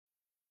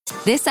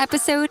This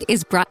episode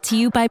is brought to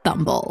you by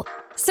Bumble.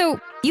 So,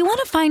 you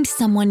want to find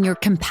someone you're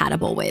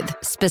compatible with,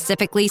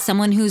 specifically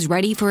someone who's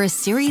ready for a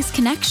serious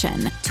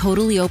connection,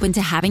 totally open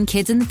to having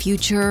kids in the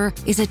future,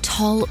 is a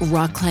tall,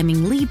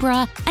 rock-climbing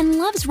Libra, and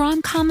loves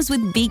rom-coms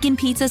with vegan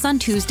pizzas on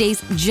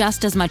Tuesdays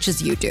just as much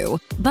as you do.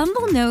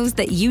 Bumble knows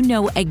that you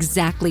know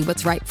exactly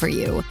what's right for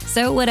you.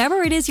 So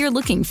whatever it is you're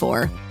looking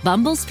for,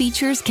 Bumble's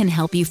features can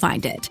help you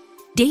find it.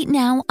 Date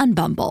now on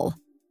Bumble.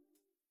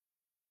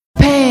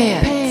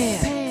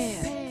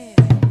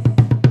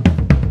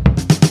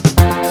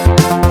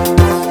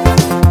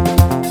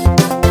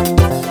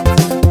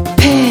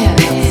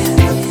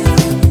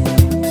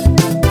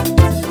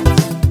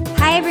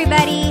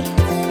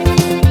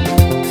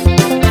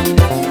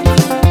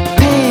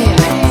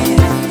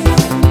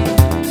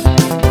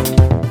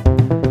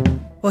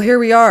 Well, here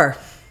we are.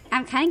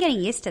 I'm kind of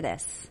getting used to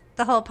this,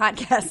 the whole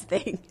podcast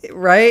thing.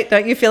 Right?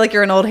 Don't you feel like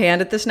you're an old hand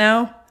at this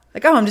now?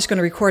 Like, oh, I'm just going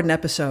to record an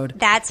episode.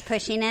 That's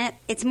pushing it.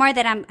 It's more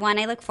that one,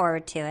 I look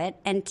forward to it.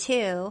 And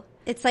two,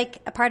 it's like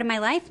a part of my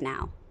life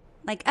now.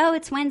 Like, oh,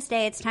 it's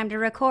Wednesday. It's time to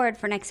record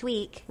for next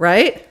week.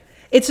 Right?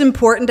 It's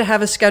important to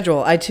have a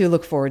schedule. I, too,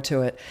 look forward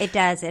to it. It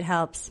does. It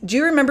helps. Do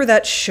you remember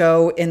that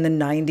show in the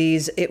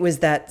 90s? It was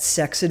that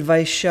sex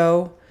advice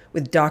show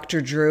with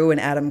Dr. Drew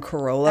and Adam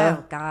Carolla.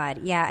 Oh,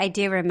 God. Yeah, I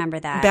do remember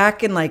that.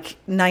 Back in like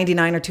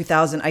 99 or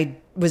 2000, I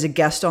was a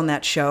guest on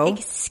that show.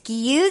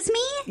 Excuse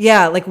me?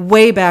 Yeah, like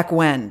way back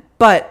when.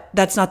 But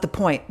that's not the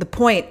point. The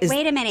point is...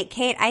 Wait a minute,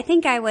 Kate. I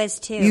think I was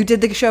too. You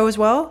did the show as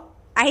well?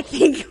 I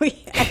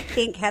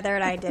think Heather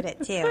and I did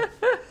it too.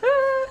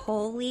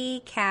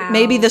 Holy cow.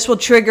 Maybe this will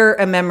trigger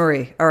a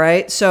memory, all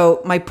right?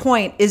 So my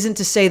point isn't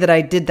to say that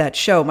I did that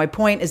show. My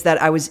point is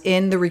that I was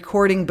in the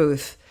recording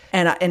booth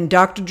and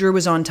Dr. Drew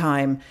was on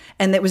time,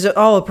 and it was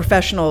all a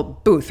professional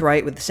booth,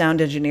 right, with the sound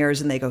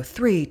engineers, and they go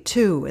 3,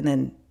 2, and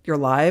then you're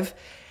live.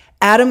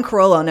 Adam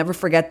Carolla, I'll never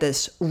forget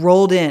this,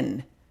 rolled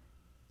in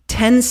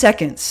 10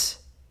 seconds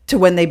to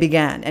when they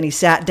began, and he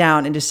sat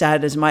down and just sat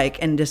at his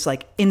mic and just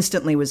like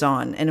instantly was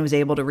on and was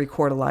able to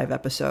record a live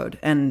episode.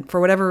 And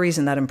for whatever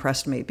reason, that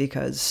impressed me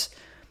because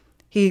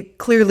he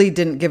clearly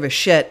didn't give a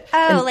shit.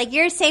 Oh, like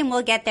you're saying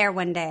we'll get there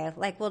one day.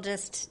 Like we'll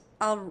just...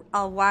 I'll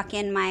walk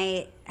in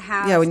my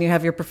house. Yeah, when you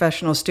have your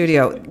professional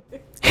studio.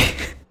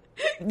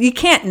 You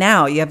can't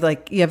now. You have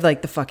like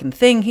the fucking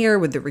thing here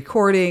with the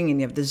recording, and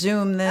you have the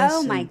Zoom this.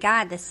 Oh my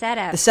God, the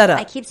setup. The setup.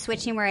 I keep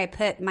switching where I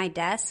put my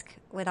desk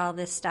with all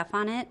this stuff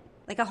on it.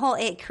 Like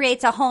it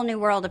creates a whole new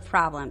world of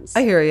problems.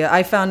 I hear you.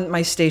 I found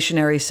my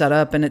stationary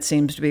setup and it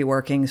seems to be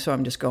working, so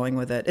I'm just going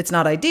with it. It's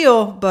not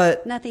ideal,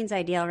 but nothing's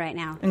ideal right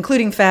now.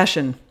 Including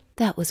fashion.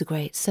 That was a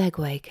great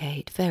segue,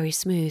 Kate. Very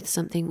smooth,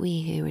 something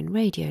we here in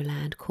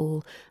Radioland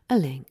call a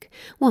link.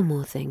 One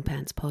more thing,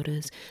 Pants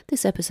Podders.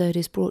 This episode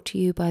is brought to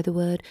you by the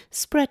word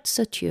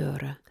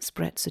sprezzatura.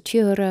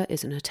 Sprezzatura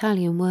is an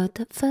Italian word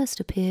that first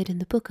appeared in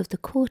the Book of the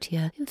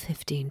Courtier in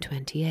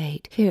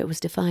 1528. Here it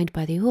was defined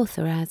by the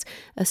author as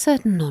a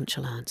certain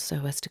nonchalance,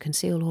 so as to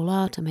conceal all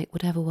art and make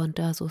whatever one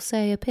does or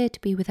say appear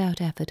to be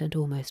without effort and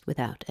almost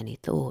without any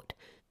thought.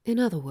 In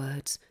other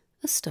words,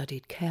 a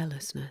studied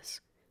carelessness.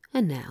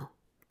 And now,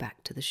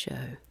 back to the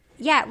show.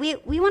 Yeah, we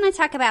want to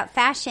talk about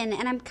fashion,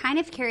 and I'm kind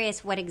of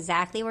curious what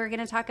exactly we're going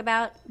to talk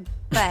about,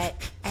 but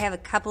I have a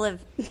couple of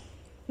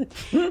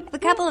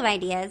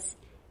ideas,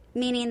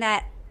 meaning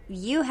that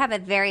you have a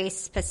very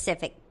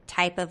specific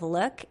type of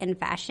look in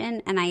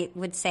fashion, and I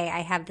would say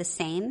I have the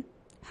same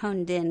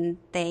honed-in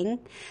thing,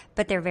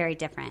 but they're very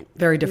different.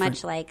 Very different.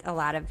 Much like a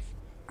lot of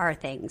our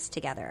things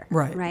together.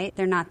 Right.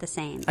 They're not the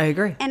same. I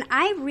agree. And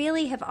I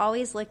really have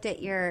always looked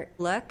at your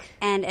look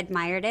and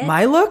admired it.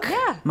 My look?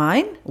 Yeah.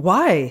 Mine?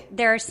 Why?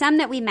 There are some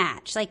that we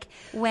match. Like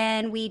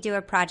when we do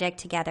a project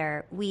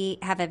together, we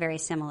have a very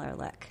similar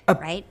look,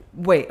 right?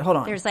 Wait, hold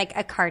on. There's like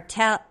a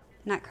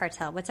not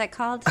cartel. What's that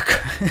called?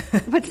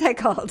 What's that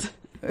called?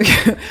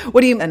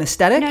 What do you mean, an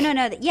aesthetic?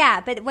 No.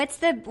 Yeah, but what's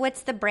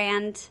the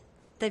brand?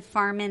 The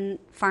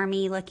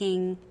farmy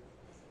looking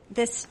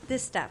this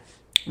stuff.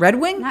 Red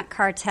Wing? Not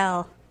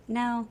cartel.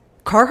 No.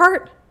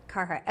 Carhartt?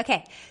 Carhartt.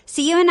 Okay.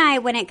 So you and I,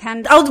 when it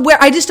comes...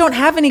 I just don't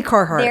have any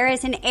Carhartt. There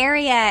is an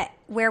area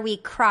where we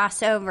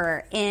cross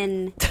over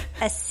in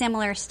a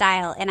similar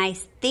style. And I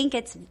think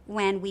it's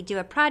when we do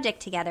a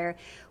project together,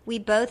 we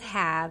both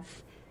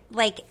have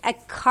like a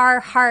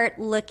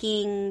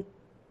Carhartt-looking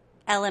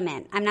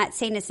element. I'm not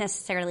saying it's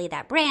necessarily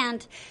that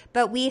brand,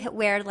 but we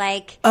wear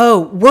like...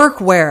 Oh,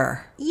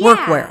 workwear. Yeah.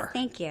 Workwear.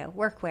 Thank you.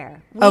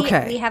 Workwear.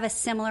 Okay. We have a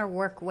similar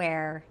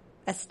workwear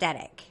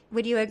aesthetic.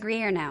 Would you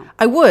agree or no?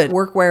 I would.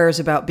 Workwear is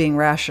about being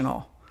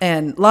rational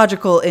and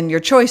logical in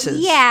your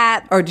choices.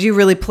 Yeah. Or do you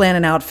really plan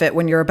an outfit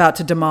when you're about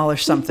to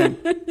demolish something?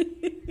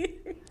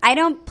 I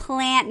don't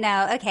plan.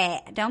 No. Okay.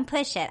 Don't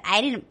push it.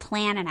 I didn't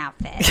plan an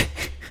outfit.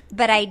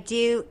 But I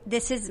do.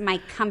 This is my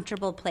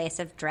comfortable place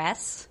of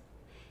dress.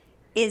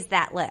 Is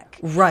that look.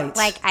 Right.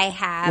 Like I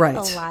have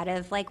a lot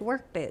of like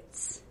work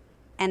boots.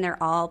 and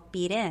they're all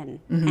beat in.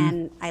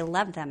 And I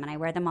love them, and I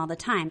wear them all the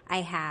time.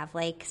 I have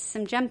like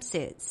some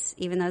jumpsuits,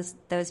 even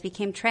those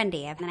became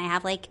trendy. And I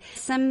have like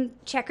some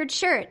checkered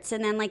shirts,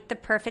 and then like the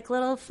perfect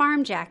little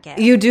farm jacket.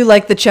 You do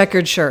like the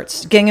checkered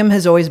shirts. Gingham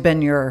has always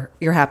been your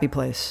happy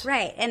place.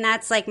 Right. And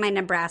that's like my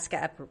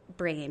Nebraska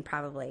upbringing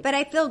probably. But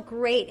I feel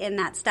great in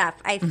that stuff.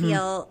 I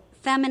feel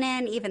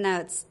feminine, even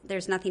though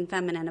there's nothing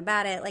feminine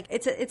about it. Like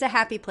it's a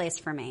happy place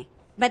for me.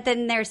 But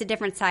then there's a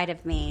different side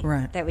of me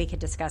that we could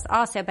discuss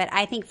also. But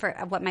I think for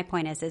what my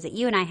point is that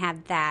you and I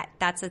have that.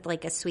 That's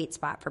like a sweet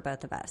spot for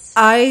both of us.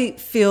 I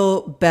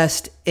feel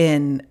best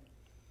in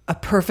a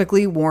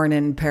perfectly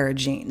worn-in pair of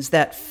jeans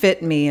that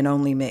fit me and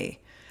only me.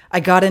 I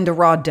got into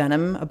raw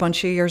denim a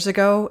bunch of years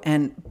ago,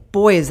 and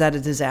boy, is that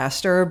a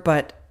disaster.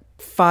 But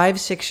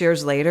 5-6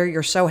 years later,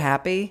 you're so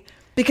happy.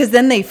 Because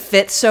then they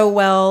fit so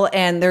well,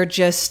 and they're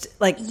just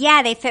like...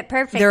 Yeah, they fit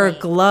perfectly. They're a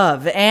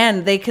glove,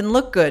 and they can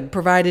look good,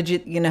 provided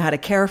you know how to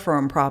care for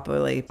them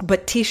properly.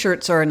 But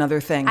T-shirts are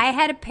another thing. I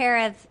had a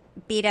pair of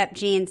beat-up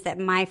jeans that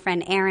my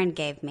friend Erin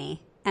gave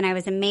me, and I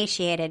was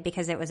emaciated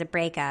because it was a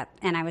breakup,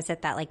 and I was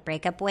at that like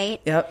breakup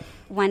weight. Yep.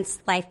 Once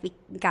life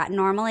got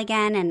normal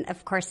again, and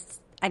of course...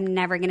 I'm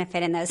never going to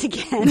fit in those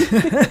again.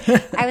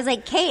 I was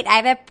like, Kate, I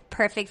have a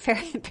perfect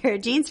pair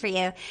of jeans for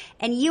you.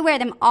 And you wear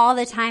them all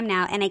the time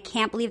now. And I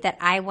can't believe that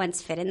I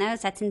once fit in those.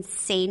 That's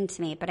insane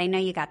to me. But I know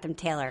you got them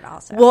tailored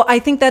also. Well, I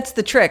think that's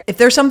the trick. If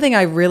there's something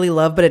I really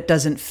love, but it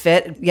doesn't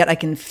fit, yet I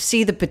can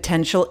see the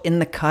potential in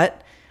the cut,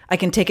 I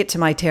can take it to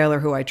my tailor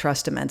who I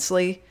trust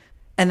immensely.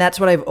 And that's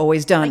what I've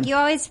always done. Like you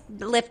always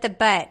lift the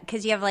butt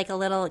because you have like a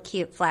little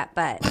cute flat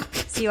butt.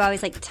 So you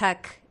always like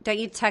tuck. Don't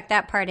you tuck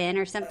that part in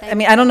or something? I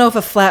mean, I don't know if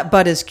a flat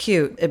butt is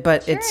cute,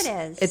 but sure it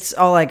is. It's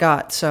all I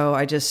got, so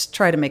I just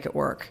try to make it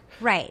work.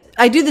 Right.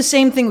 I do the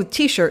same thing with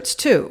T-shirts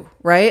too,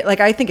 right? Like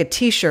I think a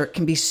T-shirt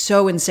can be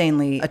so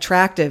insanely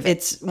attractive.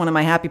 It's one of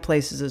my happy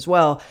places as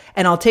well.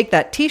 And I'll take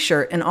that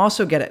T-shirt and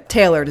also get it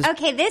tailored.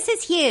 Okay, this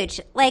is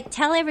huge. Like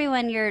tell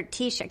everyone your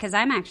T-shirt, because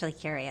I'm actually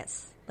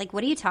curious. Like,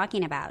 what are you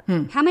talking about?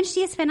 How much do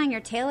you spend on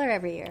your tailor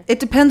every year? It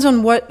depends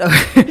on what...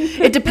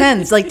 It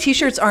depends. Like,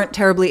 T-shirts aren't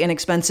terribly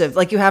inexpensive.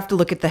 Like, you have to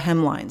look at the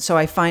hemline. So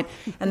I find...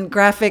 And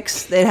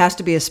graphics, it has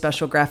to be a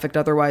special graphic.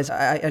 Otherwise,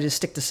 I just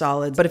stick to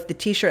solid. But if the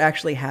T-shirt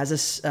actually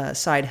has a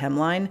side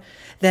hemline,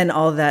 then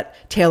all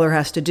that tailor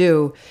has to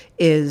do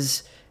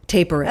is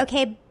taper it.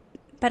 Okay,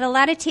 but a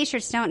lot of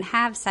T-shirts don't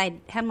have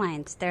side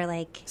hemlines. They're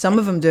like... Some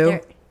of them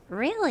do.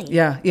 Really?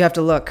 Yeah, you have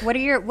to look. What are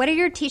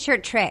your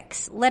T-shirt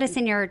tricks? Let us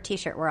in your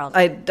T-shirt world.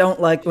 I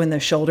don't like when the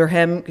shoulder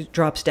hem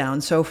drops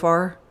down so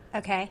far.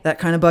 Okay. That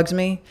kind of bugs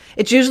me.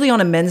 It's usually on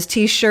a men's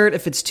T-shirt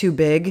if it's too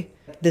big.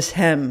 This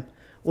hem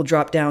will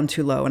drop down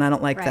too low, and I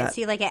don't like that. Right,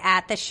 so you like it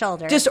at the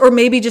shoulder. Or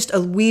maybe just a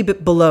wee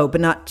bit below,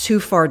 but not too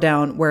far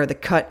down where the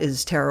cut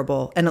is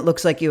terrible, and it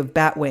looks like you have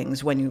bat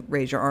wings when you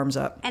raise your arms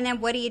up. And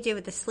then what do you do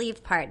with the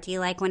sleeve part? Do you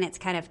like when it's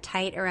kind of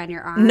tight around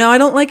your arm? No, I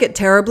don't like it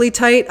terribly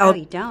tight.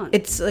 You don't?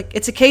 It's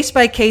a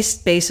case-by-case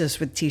basis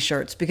with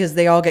T-shirts because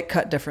they all get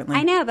cut differently.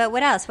 I know, but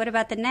what else? What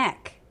about the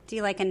neck? Do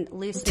you like a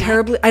loose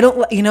terribly, neck? I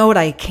don't. You know what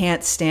I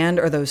can't stand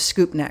are those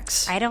scoop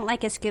necks. I don't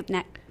like a scoop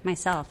neck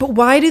myself. But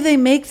why do they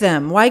make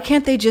them? Why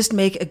can't they just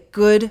make a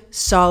good,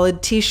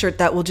 solid T-shirt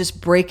that will just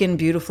break in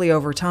beautifully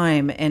over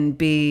time and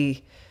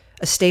be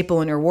a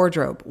staple in your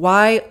wardrobe?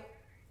 Why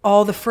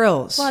all the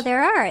frills? Well,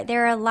 there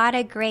are a lot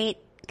of great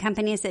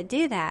companies that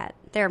do that.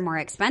 They're more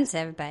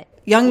expensive, but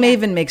Young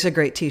Maven makes a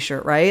great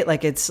T-shirt, right?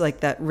 Like it's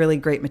like that really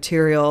great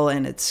material,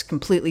 and it's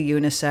completely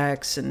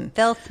unisex. And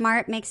Filth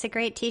Mart makes a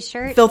great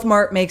T-shirt. Filth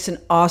Mart makes an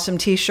awesome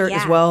T-shirt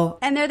as well.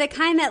 And they're the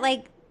kind that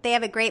like they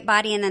have a great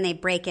body and then they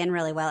break in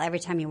really well every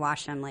time you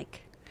wash them.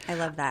 Like I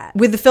love that.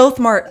 With the Filth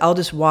Mart, I'll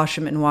just wash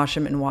them and wash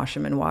them and wash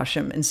them and wash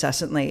them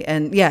incessantly.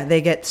 And yeah,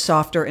 they get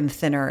softer and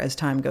thinner as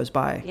time goes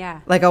by. Yeah.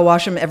 Like I'll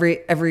wash them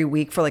every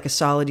week for like a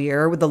solid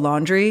year with the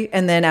laundry.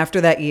 And then after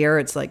that year,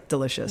 it's like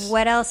delicious.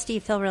 What else do you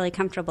feel really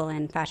comfortable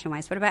in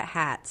fashion-wise? What about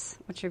hats?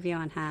 What's your view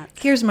on hats?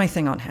 Here's my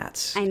thing on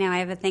hats. I know, I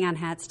have a thing on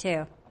hats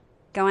too.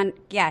 Go on.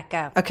 Yeah,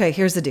 go. Okay,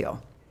 here's the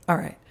deal. All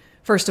right.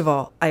 First of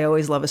all, I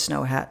always love a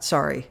snow hat.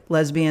 Sorry.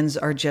 Lesbians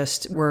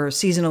we're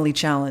seasonally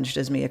challenged,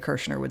 as Mia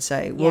Kirshner would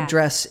say. Yeah. We'll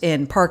dress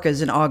in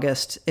parkas in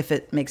August if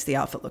it makes the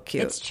outfit look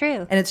cute. It's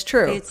true. And it's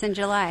true. Boots in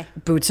July.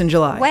 Boots in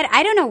July. What?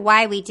 I don't know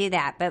why we do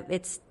that, but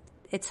it's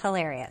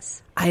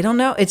hilarious. I don't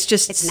know. It's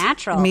just... It's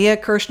natural. Mia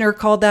Kirshner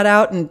called that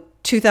out in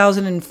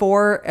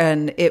 2004,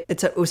 and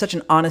it was such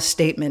an honest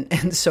statement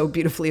and so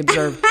beautifully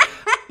observed.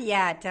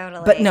 Yeah,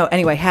 totally. But no,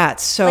 anyway,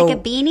 hats. So like a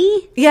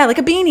beanie? Yeah, like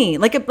a beanie.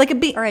 Like a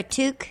beanie. Or a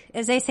toque,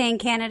 as they say in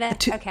Canada.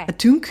 Okay. A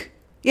toque?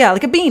 Yeah,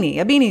 like a beanie.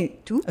 A beanie.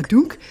 Toque? A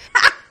toque?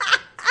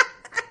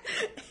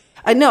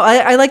 I know.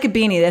 I like a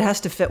beanie that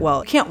has to fit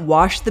well. You can't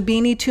wash the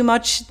beanie too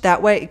much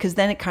that way because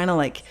then it kind of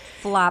like...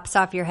 flops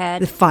off your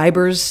head. The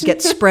fibers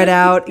get spread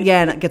out.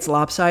 Yeah, and it gets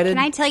lopsided.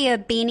 Can I tell you, a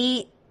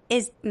beanie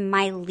is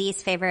my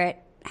least favorite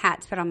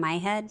hat to put on my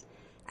head.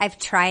 I've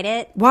tried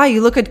it. Why?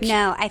 You look at...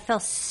 No, I feel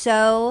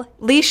so...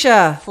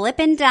 Leisha.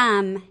 Flippin'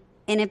 dumb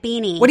in a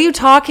beanie. What are you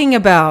talking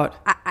about?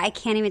 I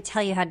can't even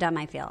tell you how dumb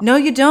I feel. No,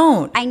 you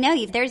don't. I know.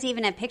 If there's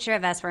even a picture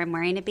of us where I'm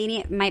wearing a beanie,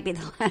 it might be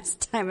the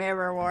last time I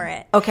ever wore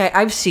it. Okay,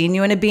 I've seen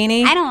you in a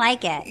beanie. I don't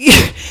like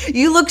it.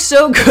 You look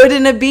so good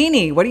in a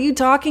beanie. What are you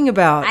talking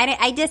about?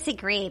 I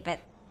disagree, but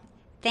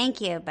thank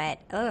you. But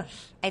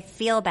I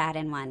feel bad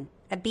in one.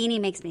 A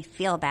beanie makes me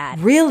feel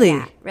bad. Really?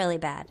 Yeah, really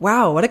bad.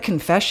 Wow, what a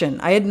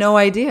confession. I had no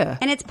idea.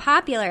 And it's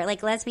popular.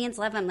 Like, lesbians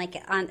love them.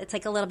 Like, it's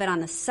like a little bit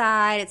on the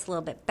side. It's a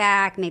little bit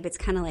back. Maybe it's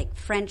kind of like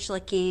French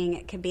looking.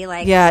 It could be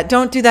like... Yeah,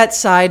 don't do that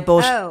side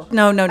bullshit. Oh.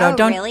 No. Oh,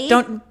 Don't, really?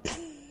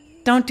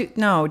 don't do...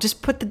 No,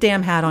 just put the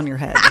damn hat on your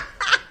head.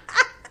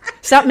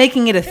 Stop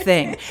making it a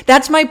thing.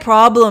 That's my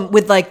problem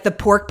with like the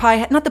pork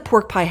pie, not the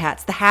pork pie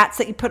hats, the hats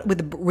that you put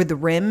with the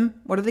rim.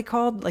 What are they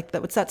called? Like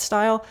what's that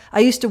style? I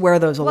used to wear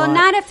those a lot. Well,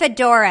 not a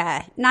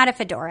fedora. Not a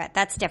fedora.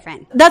 That's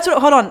different.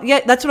 Hold on.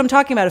 Yeah, that's what I'm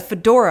talking about. A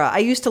fedora. I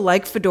used to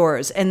like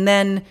fedoras. And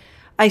then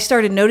I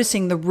started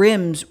noticing the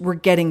rims were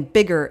getting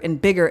bigger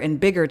and bigger and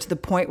bigger to the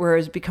point where it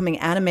was becoming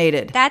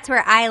animated. That's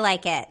where I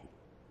like it.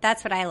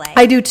 That's what I like.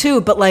 I do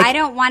too, but like... I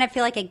don't want to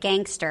feel like a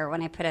gangster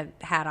when I put a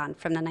hat on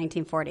from the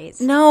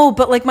 1940s. No,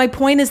 but like my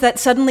point is that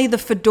suddenly the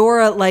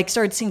fedora, like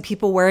started seeing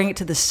people wearing it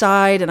to the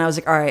side and I was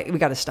like, all right, we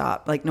got to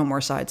stop. Like no more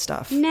side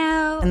stuff.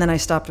 No. And then I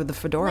stopped with the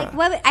fedora.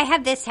 Like I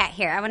have this hat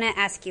here. I want to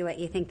ask you what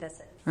you think this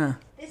is. Huh.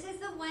 This is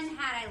the one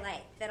hat I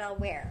like that I'll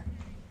wear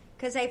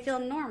because I feel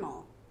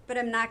normal, but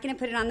I'm not going to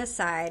put it on the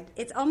side.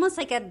 It's almost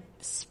like a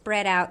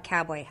spread out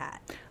cowboy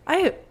hat.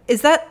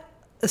 Is that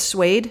a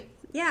suede?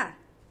 Yeah.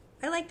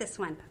 I like this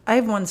one. I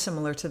have one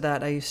similar to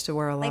that I used to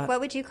wear a lot. Like,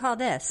 what would you call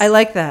this? I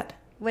like that.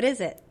 What is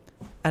it?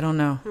 I don't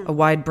know. A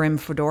wide brim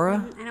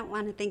fedora? I don't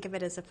want to think of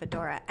it as a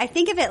fedora. I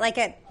think of it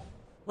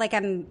like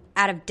I'm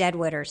out of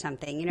Deadwood or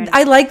something. You know,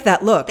 I like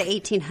that look. The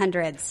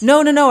 1800s.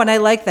 No, and I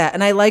like that.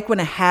 And I like when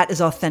a hat is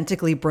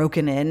authentically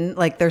broken in.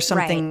 Like there's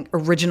something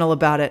original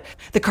about it.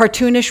 The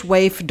cartoonish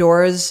way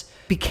fedoras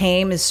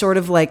became is sort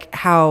of like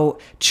how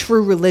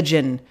True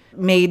Religion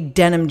made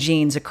denim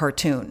jeans a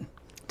cartoon.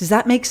 Does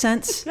that make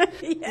sense?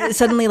 Yeah.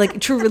 Suddenly, like,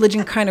 True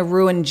Religion kind of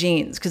ruined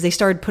jeans because they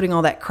started putting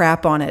all that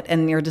crap on it.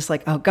 And you're just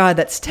like, oh, God,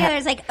 that's...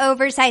 there's, like,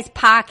 oversized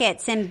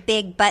pockets and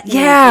big buttons.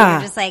 Yeah. And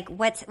you're just like,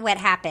 what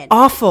happened?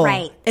 Awful.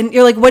 Right. And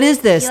you're like, what is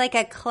this? You're like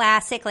a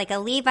classic, like a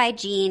Levi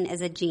jean is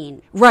a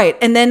jean. Right.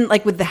 And then,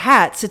 like, with the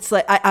hats, it's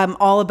like, I'm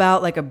all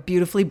about, like, a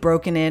beautifully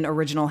broken in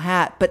original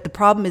hat. But the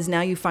problem is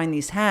now you find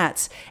these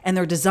hats and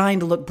they're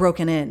designed to look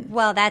broken in.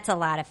 Well, that's a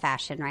lot of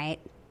fashion,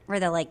 right? Where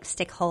they'll like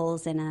stick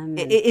holes in them.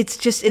 It's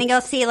just... I think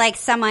you'll see like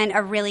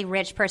a really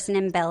rich person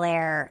in Bel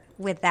Air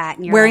with that.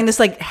 And you're wearing this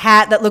like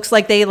hat that looks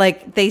like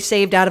they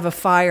saved out of a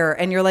fire.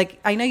 And you're like,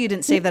 I know you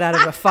didn't save that out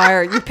of a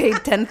fire. You paid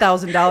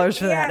 $10,000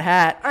 for that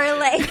hat. Or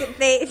like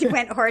they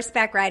went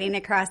horseback riding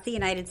across the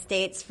United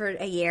States for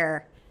a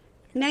year.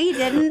 No, you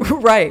didn't.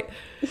 Right.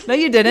 No,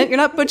 you didn't. You're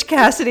not Butch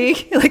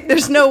Cassidy. Like,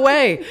 there's no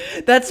way.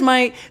 That's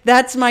my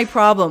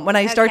problem. When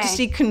I start to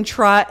see like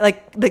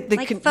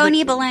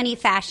phony baloney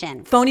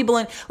fashion. Phony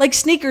baloney. Like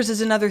sneakers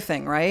is another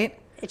thing, right?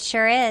 It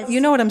sure is.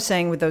 You know what I'm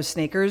saying with those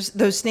sneakers?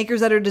 Those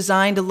sneakers that are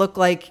designed to look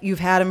like you've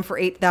had them for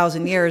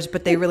 8,000 years,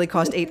 but they really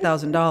cost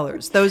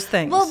 $8,000. Those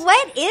things. Well,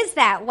 what is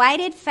that? Why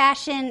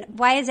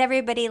is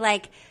everybody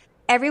like...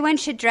 Everyone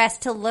should dress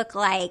to look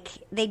like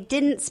they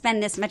didn't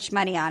spend this much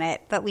money on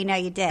it, but we know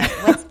you did.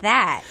 What's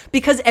that?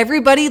 Because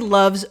everybody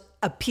loves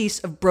a piece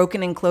of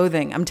broken-in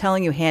clothing. I'm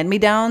telling you,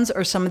 hand-me-downs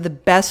are some of the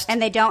best...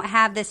 And they don't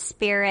have the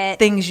spirit...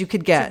 things you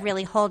could get. To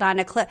really hold on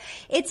to clothes.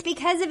 It's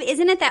because of...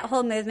 Isn't it that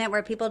whole movement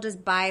where people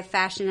just buy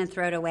fashion and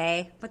throw it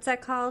away? What's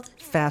that called?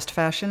 Fast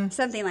fashion?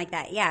 Something like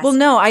that, yes. Well,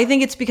 no, I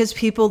think it's because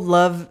people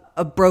love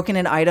a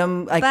broken-in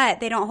item. Like, but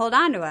they don't hold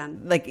on to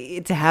them. Like,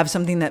 to have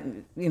something that,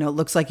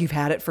 looks like you've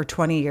had it for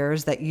 20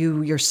 years, that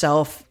you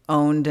yourself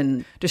owned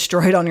and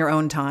destroyed on your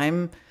own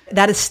time.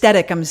 That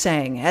aesthetic, I'm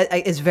saying,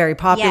 is very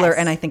popular, yes.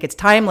 And I think it's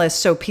timeless.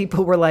 So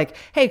people were like,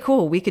 hey,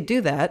 cool, we could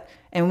do that.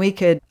 And we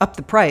could up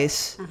the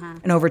price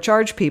and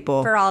overcharge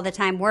people. For all the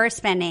time we're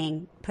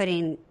spending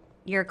putting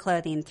your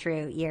clothing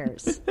through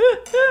years.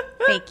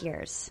 Fake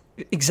years.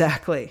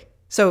 Exactly.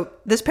 So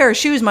this pair of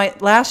shoes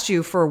might last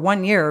you for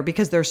 1 year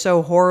because they're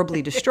so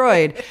horribly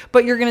destroyed,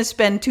 but you're going to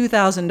spend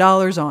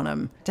 $2,000 on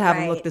them to have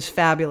them look this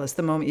fabulous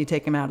the moment you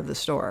take them out of the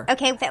store.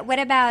 Okay, what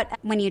about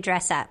when you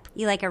dress up?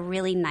 You like a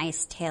really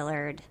nice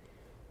tailored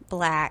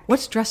black.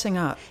 What's dressing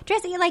up?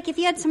 Dressing like if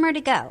you had somewhere to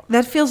go.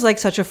 That feels like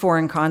such a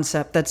foreign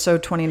concept. That's so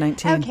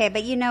 2019. Okay,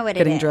 but you know what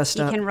getting it is. Dressed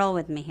you up. Can roll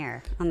with me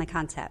here on the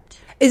concept.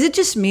 Is it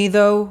just me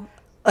though?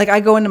 Like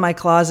I go into my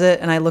closet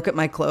and I look at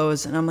my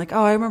clothes and I'm like,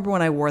 oh, I remember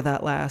when I wore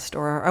that last,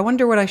 or I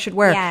wonder what I should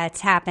wear. Yeah,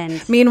 it's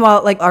happened.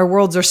 Meanwhile, like our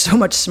worlds are so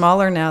much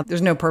smaller now.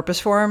 There's no purpose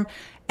for them.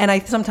 And I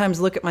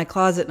sometimes look at my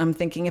closet and I'm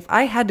thinking, if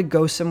I had to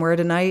go somewhere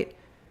tonight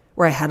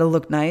where I had to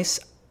look nice,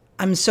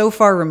 I'm so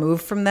far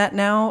removed from that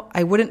now,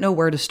 I wouldn't know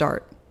where to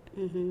start.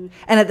 Mm-hmm.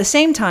 And at the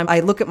same time, I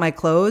look at my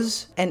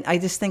clothes and I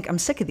just think, I'm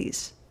sick of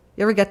these.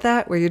 You ever get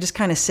that where you're just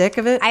kind of sick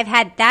of it?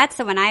 That's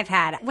the one I've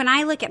had. When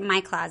I look at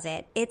my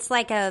closet, it's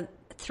like a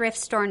thrift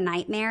store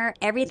nightmare.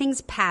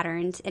 Everything's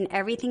patterned and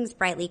everything's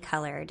brightly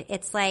colored.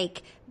 It's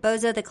like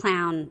Bozo the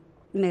Clown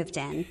moved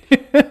in.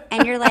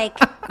 And you're like,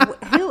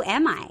 who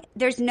am I?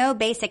 There's no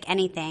basic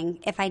anything.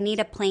 If I need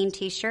a plain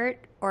t-shirt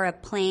or a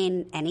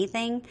plain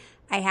anything,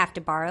 I have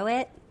to borrow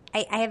it.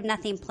 I have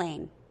nothing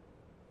plain.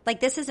 Like,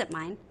 this isn't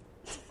mine.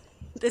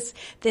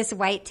 This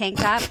white tank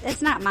top,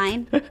 it's not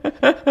mine.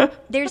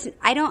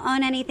 I don't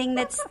own anything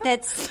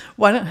that's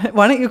Why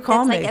don't you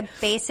call me? Like a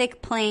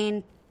basic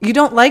plain. You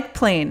don't like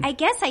plain. I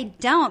guess I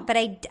don't, but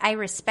I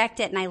respect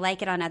it and I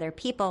like it on other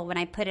people when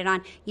I put it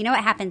on. You know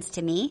what happens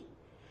to me?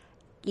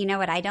 You know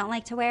what I don't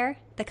like to wear?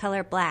 The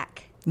color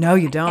black. No,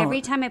 you don't.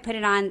 Every time I put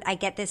it on, I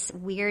get this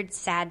weird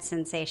sad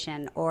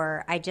sensation,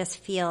 or I just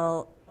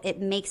feel,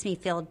 it makes me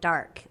feel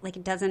dark. Like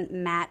it doesn't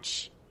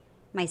match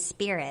my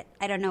spirit.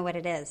 I don't know what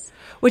it is.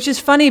 Which is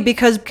funny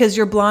because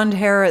your blonde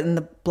hair and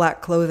the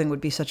black clothing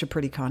would be such a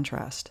pretty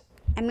contrast.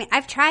 I mean,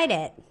 I've tried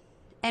it.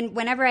 And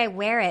whenever I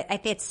wear it, I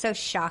think it's so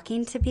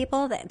shocking to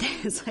people that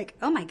it's like,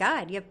 oh my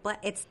God, you have black.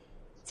 It's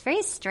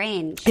very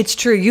strange. It's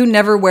true. You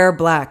never wear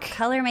black.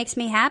 Color makes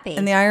me happy.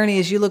 And the irony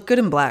is you look good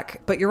in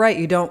black. But you're right,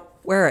 you don't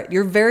wear it.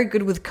 You're very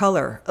good with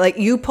color. Like,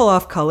 you pull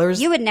off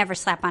colors. You would never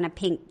slap on a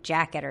pink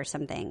jacket or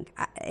something.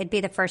 It'd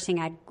be the first thing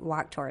I'd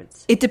walk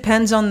towards. It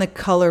depends on the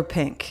color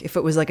pink. If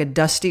it was like a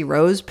dusty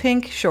rose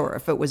pink, sure.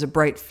 If it was a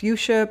bright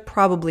fuchsia,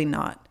 probably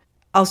not.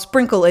 I'll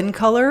sprinkle in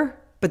color,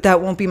 but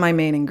that won't be my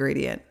main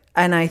ingredient.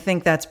 And I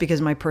think that's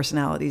because my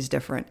personality is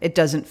different. It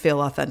doesn't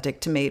feel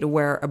authentic to me to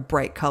wear a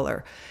bright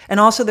color. And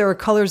also there are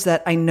colors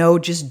that I know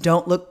just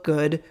don't look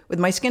good with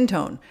my skin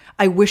tone.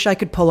 I wish I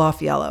could pull off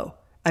yellow.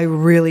 I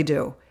really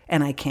do.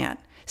 And I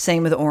can't.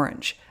 Same with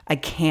orange. I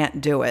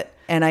can't do it.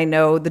 And I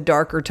know the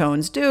darker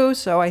tones do,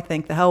 so I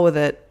think the hell with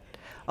it.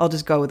 I'll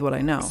just go with what I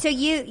know. So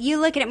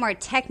you look at it more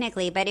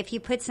technically, but if you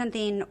put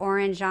something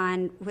orange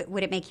on,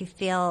 would it make you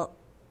feel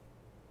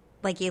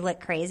like you look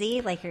crazy?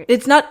 Like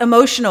it's not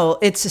emotional.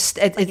 It's just,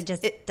 it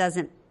just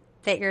doesn't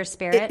fit your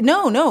spirit?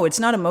 No, it's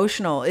not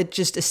emotional. It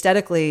just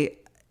aesthetically,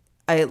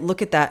 I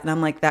look at that and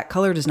I'm like, that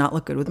color does not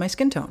look good with my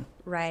skin tone.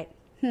 Right.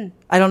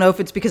 I don't know if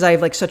it's because I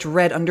have like such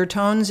red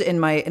undertones in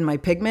my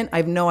pigment. I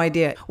have no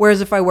idea.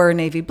 Whereas if I wear a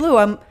navy blue,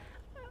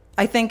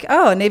 I think,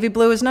 oh, navy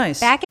blue is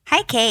nice. Hi,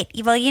 Kate.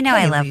 Well, you know,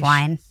 hey, I love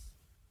wine.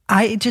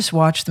 I just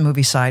watched the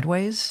movie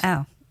Sideways.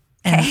 Oh.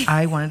 Okay. And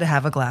I wanted to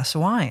have a glass of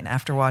wine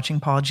after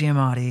watching Paul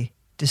Giamatti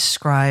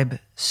describe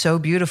so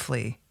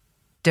beautifully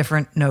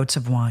different notes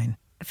of wine.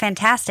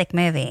 Fantastic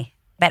movie.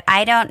 But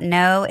I don't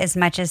know as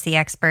much as the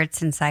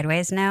experts in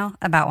Sideways know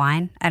about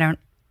wine. I don't.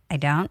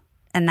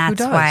 And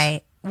that's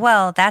why,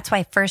 that's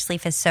why First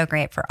Leaf is so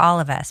great for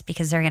all of us,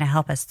 because they're going to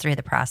help us through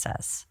the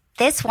process.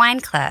 This wine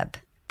club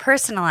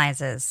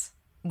personalizes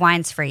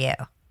wines for you.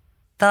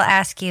 They'll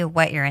ask you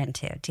what you're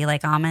into. Do you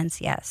like almonds?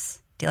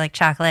 Yes. Do you like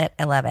chocolate?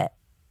 I love it.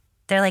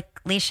 They're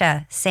like,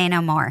 Leisha, say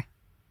no more.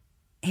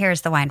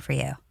 Here's the wine for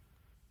you.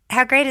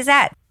 How great is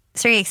that?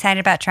 So are you excited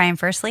about trying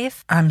First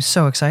Leaf? I'm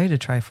so excited to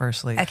try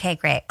First Leaf. Okay,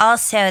 great.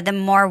 Also, the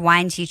more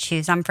wines you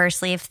choose on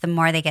First Leaf, the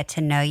more they get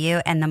to know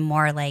you and the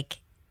more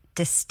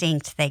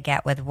distinct they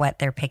get with what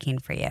they're picking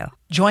for you.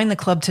 Join the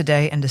club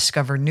today and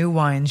discover new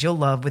wines you'll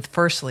love with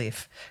First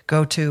Leaf.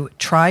 Go to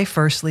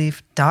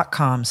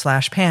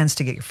tryfirstleaf.com/pants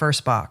to get your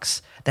first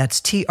box.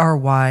 That's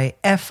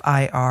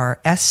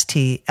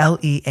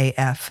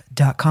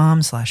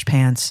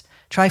tryfirstleaf.com/pants.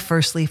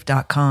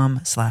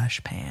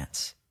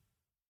 Tryfirstleaf.com/pants.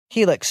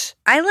 Helix.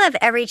 I love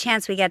every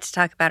chance we get to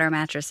talk about our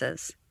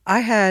mattresses. I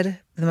had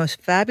the most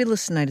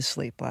fabulous night of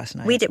sleep last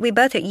night. We did. We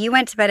both. You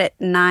went to bed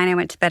at 9. I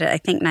went to bed at, I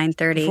think,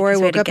 9:30. Before I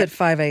woke up at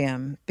 5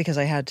 a.m. because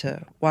I had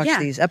to watch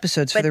these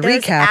episodes for the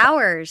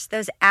recap.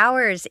 Those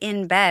hours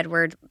in bed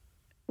were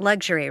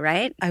luxury,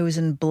 right? I was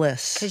in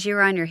bliss. Because you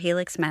were on your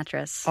Helix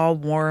mattress. All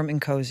warm and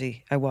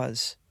cozy. I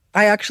was.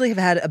 I actually have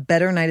had a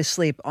better night of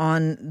sleep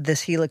on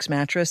this Helix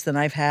mattress than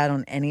I've had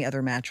on any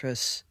other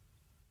mattress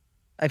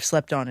I've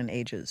slept on in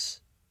ages.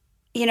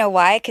 You know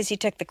why? Because you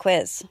took the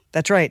quiz.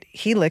 That's right.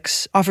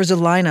 Helix offers a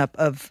lineup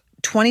of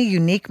 20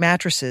 unique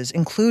mattresses,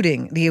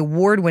 including the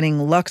award-winning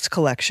Luxe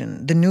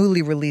Collection, the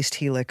newly released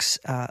Helix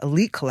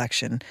Elite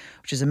Collection,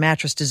 which is a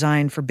mattress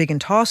designed for big and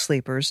tall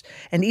sleepers,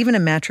 and even a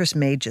mattress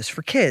made just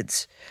for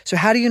kids. So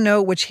how do you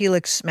know which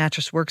Helix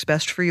mattress works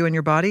best for you and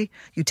your body?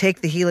 You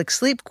take the Helix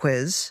Sleep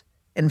Quiz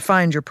and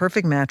find your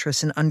perfect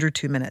mattress in under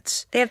 2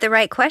 minutes. They have the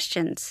right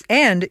questions.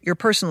 And your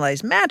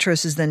personalized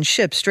mattress is then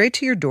shipped straight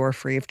to your door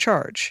free of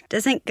charge.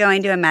 Doesn't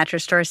going to a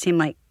mattress store seem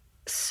like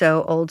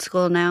so old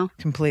school now?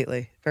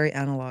 Completely. Very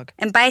analog.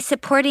 And by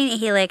supporting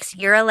Helix,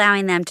 you're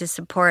allowing them to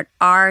support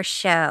our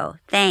show.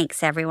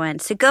 Thanks, everyone.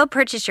 So go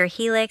purchase your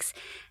Helix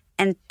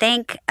and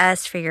thank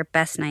us for your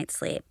best night's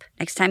sleep.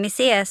 Next time you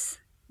see us,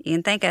 you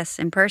can thank us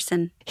in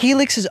person.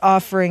 Helix is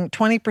offering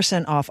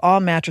 20% off all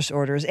mattress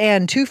orders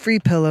and 2 free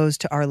pillows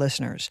to our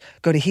listeners.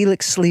 Go to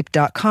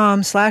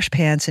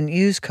helixsleep.com/pants and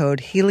use code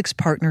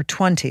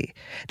HelixPartner20.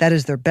 That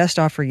is their best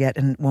offer yet,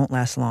 and it won't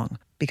last long.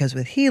 Because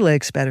with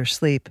Helix, better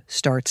sleep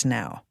starts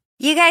now.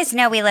 You guys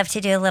know we love to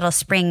do a little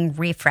spring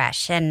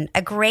refresh, and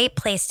a great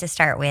place to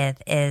start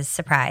with is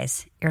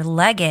surprise, your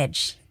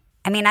luggage.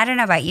 I mean, I don't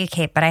know about you,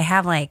 Kate, but I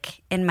have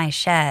in my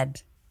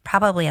shed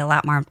probably a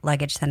lot more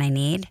luggage than I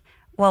need.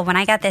 Well, when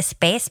I got this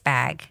space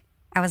bag,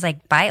 I was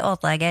like, buy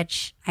old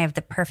luggage. I have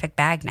the perfect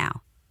bag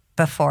now.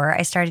 Before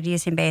I started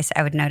using Base,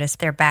 I would notice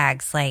their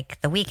bags like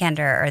the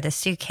Weekender or the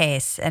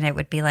suitcase, and it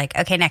would be like,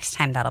 okay, next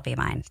time that'll be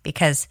mine,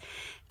 because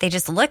they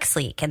just look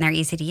sleek and they're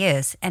easy to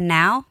use. And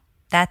now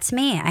that's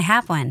me. I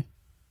have one.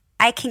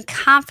 I can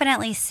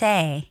confidently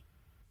say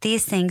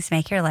these things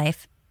make your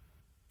life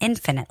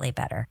infinitely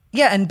better.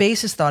 Yeah, and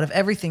Base has thought of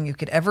everything you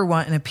could ever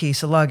want in a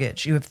piece of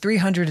luggage. You have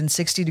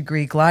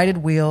 360-degree glided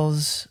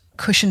wheels,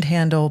 cushioned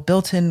handle,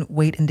 built-in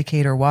weight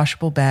indicator,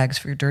 washable bags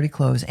for your dirty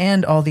clothes,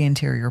 and all the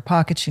interior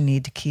pockets you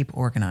need to keep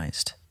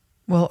organized.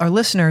 Well, our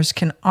listeners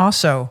can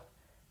also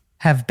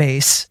have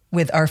Base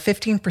with our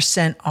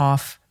 15%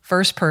 off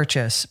first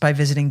purchase by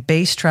visiting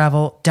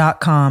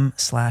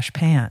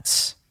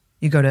basetravel.com/pants.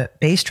 You go to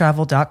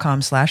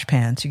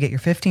basetravel.com/pants. You get your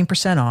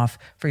 15% off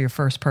for your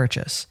first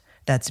purchase.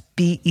 That's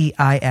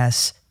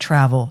BEIS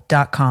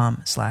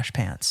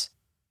travel.com/pants.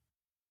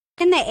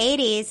 In the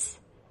 80s,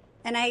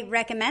 and I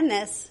recommend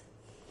this,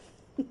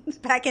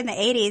 back in the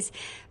 80s,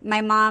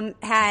 my mom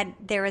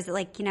there was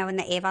when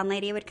the Avon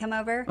lady would come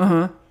over,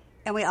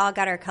 and we all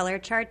got our color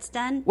charts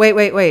done.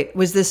 Wait.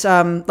 Was this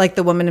like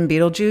the woman in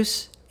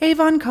Beetlejuice?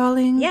 Avon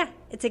calling? Yeah,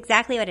 it's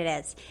exactly what it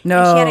is.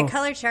 No. And she had a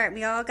color chart.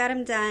 We all got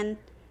them done.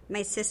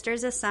 My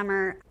sister's a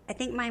summer. I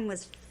think mine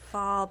was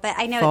fall, but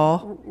I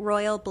know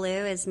royal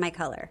blue is my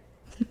color,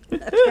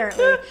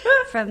 apparently,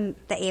 from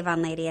the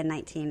Avon lady in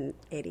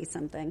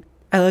 1980-something.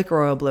 I like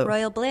royal blue.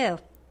 Royal blue.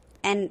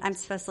 And I'm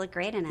supposed to look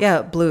great in it.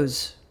 Yeah,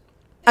 blues.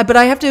 But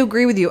I have to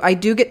agree with you. I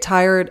do get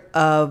tired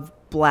of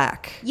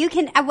black. You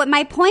can, what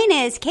my point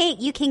is, Kate,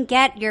 you can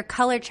get your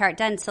color chart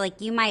done. So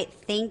you might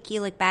think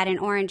you look bad in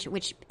orange,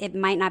 which it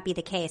might not be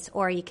the case,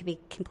 or you could be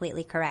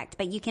completely correct.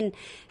 But you can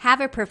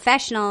have a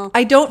professional.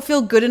 I don't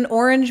feel good in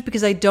orange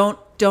because I don't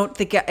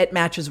think it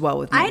matches well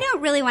with me. I don't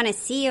really want to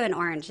see you in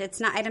orange.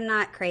 I'm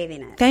not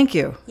craving it. Thank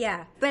you.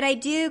 Yeah. But I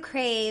do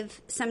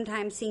crave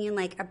sometimes seeing you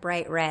in a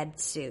bright red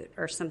suit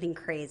or something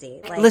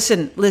crazy.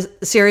 Listen,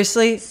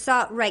 seriously?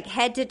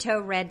 Head to toe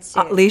red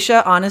suit.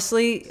 Alicia,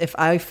 honestly, if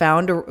I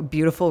found a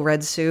beautiful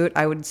red suit,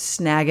 I would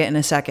snag it in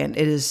a second.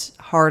 It is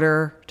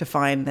harder to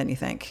find than you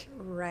think.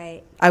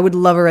 Right. I would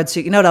love a red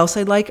suit. You know what else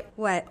I'd like?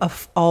 What?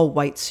 All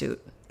white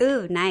suit.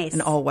 Ooh, nice.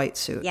 An all white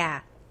suit. Yeah.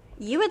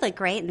 You would look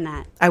great in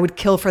that. I would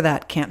kill for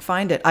that. Can't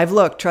find it. I've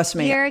looked. Trust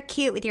me. You're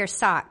cute with your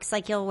socks.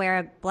 You'll wear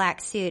a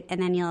black suit,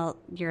 and then your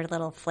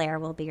little flare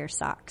will be your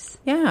socks.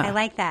 Yeah. I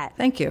like that.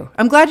 Thank you.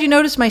 I'm glad you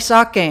noticed my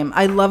sock game.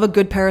 I love a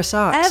good pair of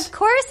socks. Of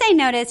course I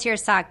noticed your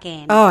sock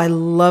game. Oh, I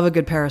love a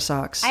good pair of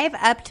socks. I've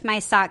upped my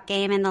sock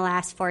game in the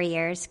last 4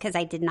 years because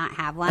I did not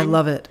have one. I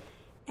love it.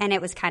 And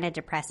it was kind of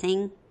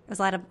depressing. It was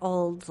a lot of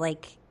old,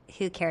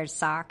 who cares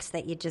socks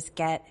that you just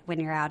get when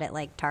you're out at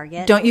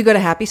Target. Don't you go to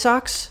Happy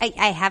Socks?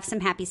 I have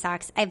some Happy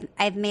Socks.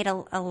 I've made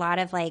a lot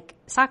of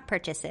sock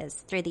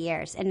purchases through the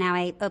years, and now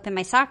I open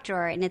my sock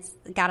drawer and it's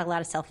got a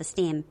lot of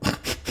self-esteem.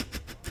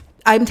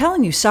 I'm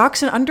telling you,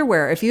 socks and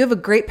underwear. If you have a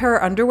great pair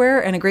of underwear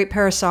and a great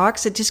pair of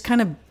socks, it just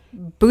kind of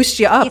boosts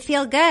you up. You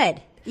feel good.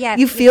 Yeah,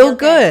 you feel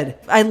good.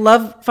 I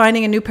love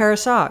finding a new pair of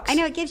socks. I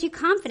know, it gives you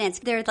confidence.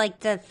 They're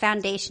the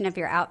foundation of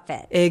your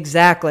outfit.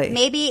 Exactly.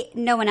 Maybe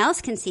no one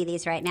else can see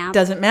these right now.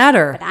 Doesn't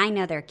matter. But I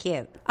know they're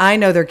cute. I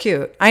know they're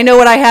cute. I know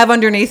what I have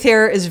underneath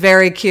here is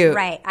very cute.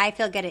 Right. I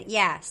feel good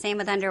same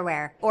with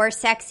underwear. Or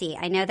sexy.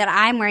 I know that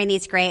I'm wearing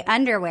these gray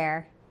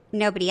underwear.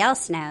 Nobody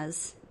else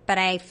knows, but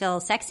I feel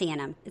sexy in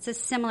them. It's a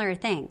similar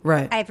thing.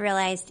 Right. I've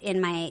realized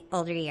in my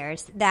older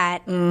years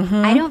that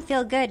I don't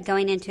feel good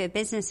going into a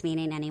business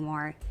meeting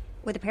anymore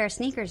with a pair of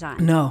sneakers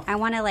on. No. I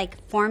want a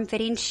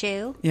form-fitting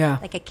shoe. Yeah.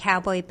 Like a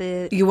cowboy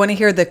boot. You want to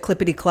hear the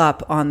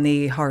clippity-clop on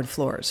the hard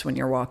floors when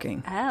you're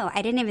walking. Oh,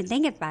 I didn't even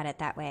think about it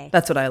that way.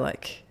 That's what I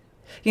like.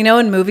 You know,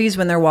 in movies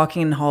when they're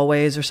walking in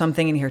hallways or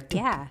something and you hear...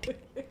 Yeah.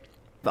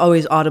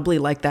 Always audibly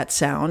like that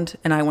sound,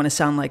 and I want to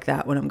sound like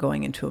that when I'm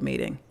going into a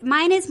meeting.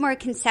 Mine is more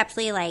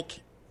conceptually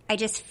I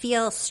just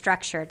feel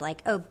structured,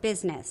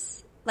 business.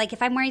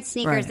 If I'm wearing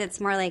sneakers, Right. it's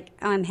more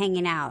I'm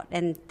hanging out,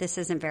 and this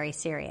isn't very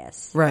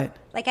serious. Right.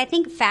 I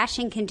think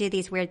fashion can do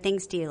these weird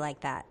things to you like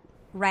that,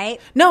 right?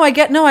 No, I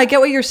get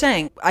what you're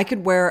saying. I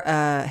could wear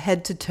a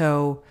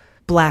head-to-toe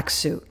black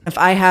suit. If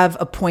I have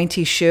a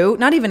pointy shoe,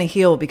 not even a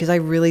heel because I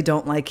really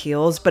don't like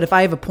heels, but if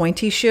I have a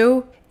pointy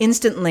shoe,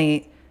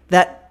 instantly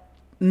that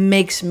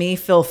makes me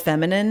feel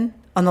feminine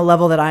on the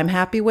level that I'm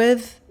happy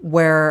with,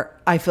 where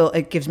I feel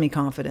it gives me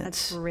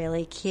confidence. That's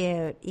really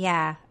cute.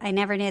 Yeah. I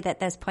never knew that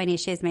those pointy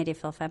shoes made you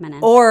feel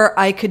feminine. Or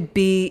I could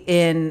be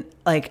in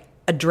a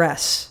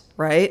dress,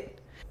 right?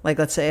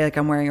 Let's say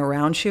I'm wearing a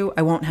round shoe.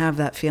 I won't have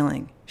that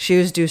feeling.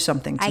 Shoes do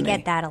something to me. I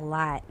get that a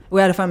lot.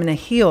 Whereas if I'm in a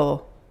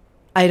heel,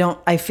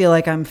 I feel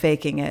like I'm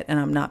faking it and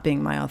I'm not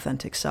being my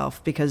authentic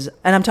self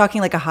and I'm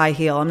talking a high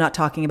heel. I'm not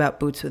talking about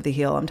boots with the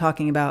heel. I'm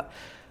talking about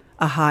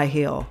a high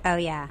heel. Oh,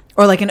 yeah.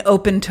 Or like an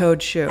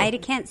open-toed shoe. I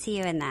can't see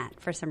you in that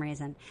for some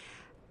reason.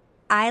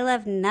 I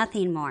love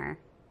nothing more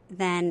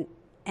than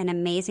an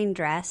amazing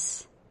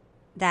dress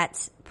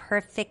that's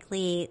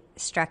perfectly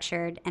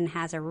structured and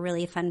has a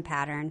really fun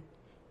pattern,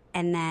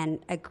 and then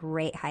a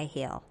great high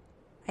heel.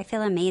 I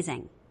feel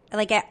amazing.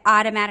 Like, it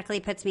automatically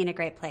puts me in a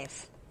great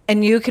place.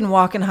 And you can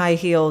walk in high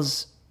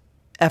heels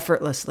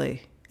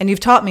effortlessly. And you've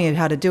taught me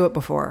how to do it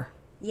before.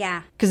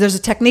 Yeah. Because there's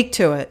a technique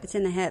to it. It's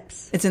in the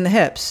hips. It's in the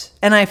hips.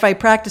 And if I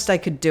practiced, I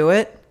could do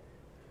it.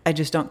 I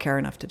just don't care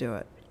enough to do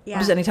it. Yeah.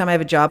 Because anytime I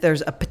have a job,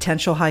 there's a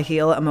potential high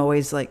heel. I'm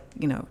always like,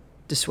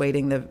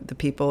 dissuading the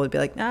people to be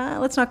like,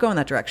 let's not go in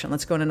that direction.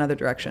 Let's go in another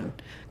direction.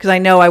 Because I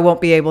know I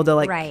won't be able to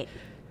right.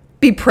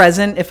 be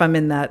present if I'm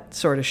in that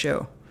sort of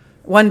shoe.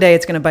 One day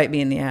it's going to bite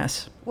me in the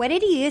ass. What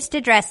did you used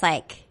to dress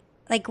like?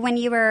 Like when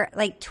you were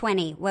like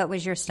 20, what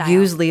was your style?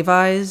 Used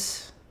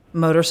Levi's,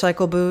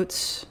 motorcycle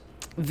boots,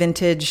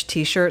 vintage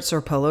t-shirts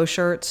or polo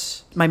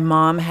shirts. My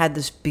mom had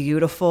this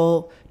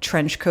beautiful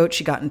trench coat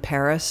she got in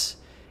Paris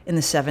in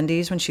the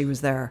 70s when she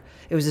was there.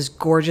 It was this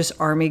gorgeous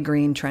army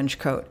green trench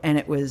coat, and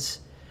it was...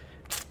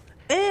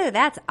 Ooh,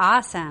 that's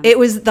awesome. It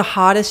was the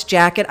hottest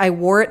jacket. I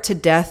wore it to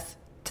death,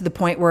 to the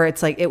point where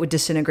it's like it would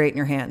disintegrate in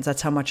your hands.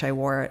 That's how much I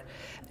wore it.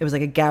 It was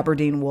like a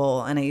gabardine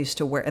wool, and I used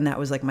to wear, and that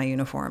was like my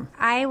uniform.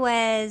 I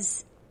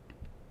was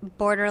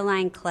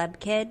borderline club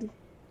kid,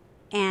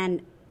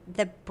 and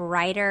the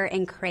brighter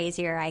and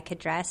crazier I could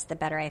dress, the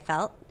better I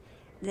felt.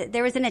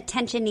 There was an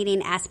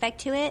attention-needing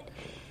aspect to it,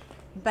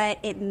 but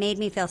it made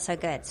me feel so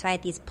good. So I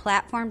had these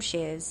platform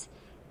shoes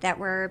that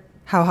were...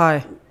 How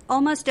high?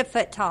 Almost a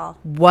foot tall.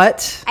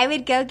 What? I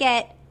would go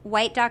get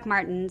white Doc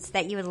Martens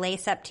that you would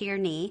lace up to your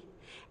knee,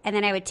 and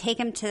then I would take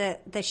them to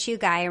the shoe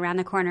guy around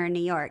the corner in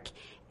New York,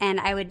 and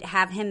I would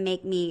have him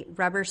make me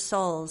rubber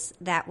soles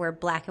that were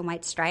black and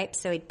white stripes.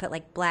 So he'd put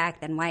like black,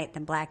 then white,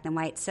 then black, then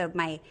white. So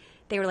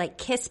they were like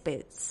Kiss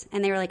boots,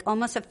 and they were like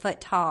almost a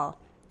foot tall.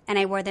 And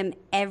I wore them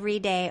every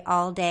day,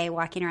 all day,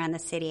 walking around the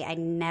city.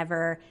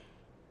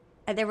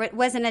 There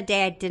wasn't a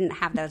day I didn't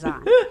have those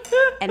on.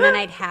 And then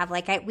I'd have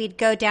we'd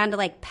go down to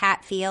like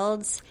Pat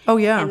Fields. Oh,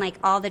 yeah. And like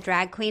all the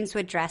drag queens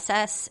would dress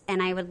us,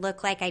 and I would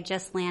look like I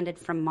just landed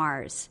from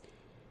Mars.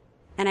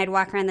 And I'd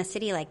walk around the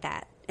city like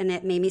that. And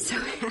it made me so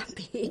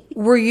happy.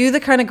 Were you the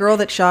kind of girl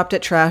that shopped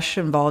at Trash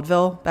in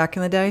Vaudeville back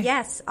in the day?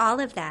 Yes, all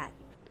of that.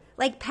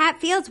 Like Pat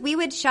Fields, we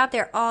would shop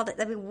there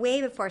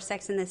way before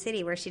Sex and the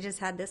City, where she just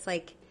had this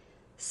like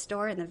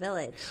store in the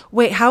Village.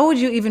 Wait, how would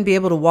you even be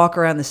able to walk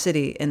around the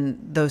city in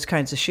those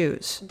kinds of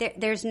shoes?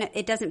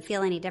 It doesn't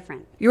feel any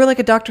different. You were like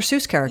a Dr.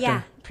 Seuss character.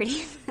 Yeah,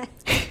 pretty much.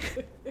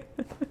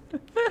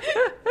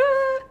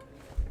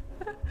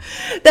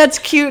 That's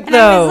cute, and though.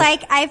 I was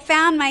like, I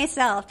found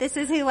myself. This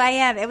is who I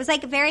am. It was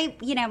like very,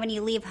 when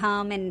you leave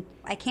home, and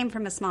I came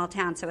from a small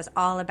town, so it was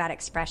all about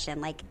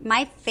expression. Like,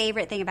 my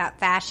favorite thing about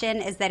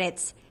fashion is that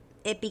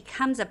it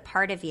becomes a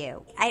part of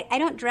you. I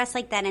don't dress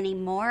like that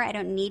anymore. I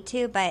don't need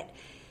to, but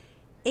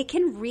it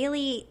can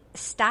really,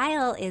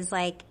 style is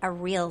like a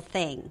real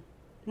thing.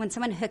 When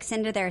someone hooks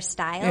into their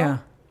style, yeah.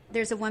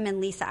 There's a woman,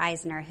 Lisa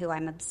Eisner, who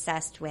I'm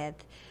obsessed with.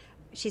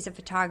 She's a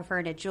photographer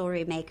and a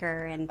jewelry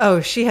maker. And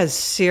oh, she has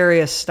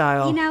serious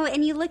style.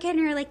 And you look at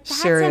her like,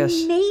 that's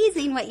serious.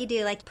 Amazing what you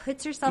do. Like,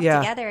 puts herself yeah.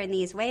 together in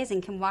these ways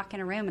and can walk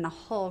in a room and the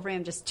whole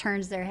room just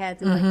turns their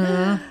heads.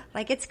 And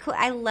like, it's cool.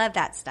 I love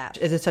that stuff.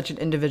 It is such an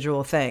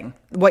individual thing.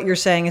 What you're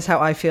saying is how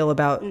I feel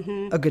about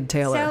a good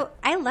tailor. So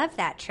I love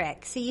that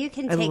trick. So you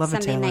can take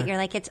something that you're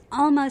like, it's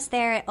almost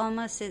there.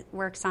 It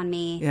works on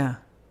me. Yeah.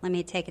 Let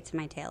me take it to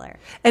my tailor.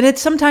 And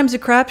it's sometimes a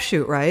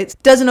crapshoot, right?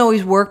 It doesn't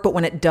always work, but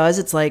when it does,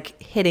 it's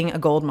like hitting a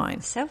gold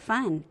mine. So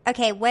fun.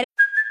 Okay, what...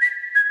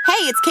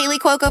 Hey, it's Kaylee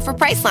Cuoco for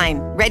Priceline.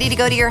 Ready to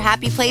go to your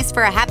happy place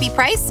for a happy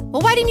price?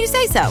 Well, why didn't you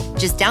say so?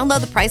 Just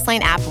download the Priceline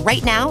app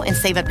right now and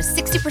save up to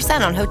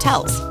 60% on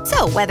hotels.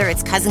 So whether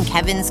it's Cousin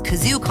Kevin's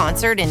Kazoo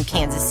Concert in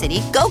Kansas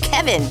City, go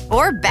Kevin,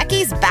 or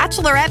Becky's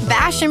Bachelorette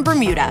Bash in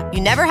Bermuda,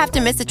 you never have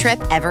to miss a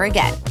trip ever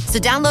again. So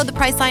download the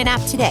Priceline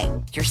app today.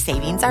 Your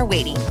savings are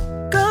waiting.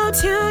 Go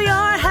to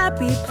your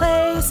happy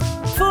place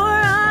for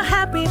a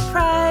happy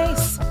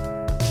price.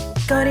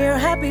 Go to your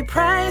happy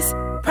price,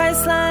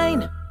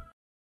 Priceline.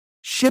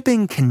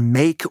 Shipping can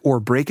make or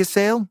break a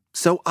sale,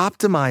 so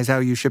optimize how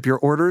you ship your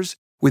orders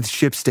with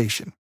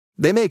ShipStation.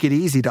 They make it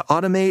easy to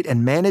automate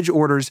and manage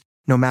orders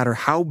no matter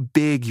how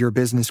big your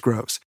business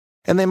grows.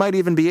 And they might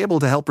even be able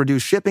to help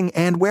reduce shipping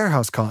and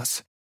warehouse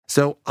costs.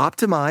 So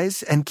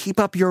optimize and keep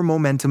up your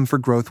momentum for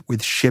growth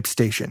with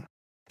ShipStation.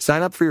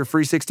 Sign up for your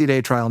free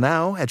 60-day trial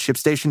now at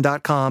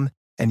ShipStation.com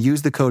and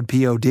use the code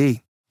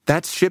POD.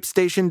 That's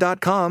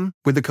ShipStation.com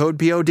with the code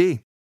POD.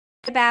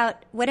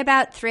 What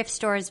about thrift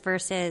stores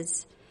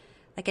versus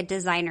like a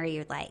designer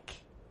you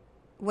like?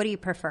 What do you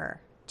prefer?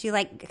 Do you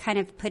like kind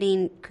of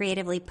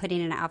creatively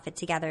putting an outfit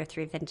together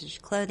through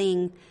vintage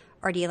clothing?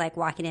 Or do you like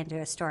walking into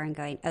a store and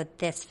going, oh,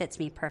 this fits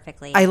me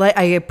perfectly?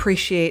 I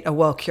appreciate a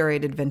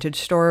well-curated vintage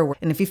store.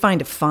 And if you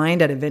find a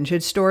find at a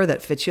vintage store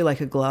that fits you like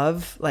a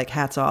glove, like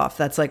hats off.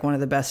 That's like one of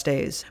the best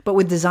days. But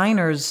with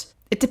designers,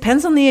 It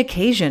depends on the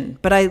occasion,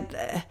 but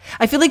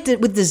I feel like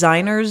with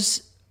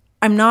designers,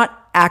 I'm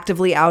not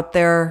actively out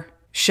there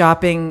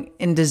shopping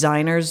in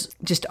designers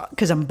just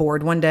because I'm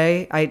bored one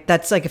day.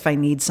 That's like if I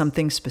need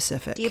something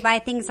specific. Do you buy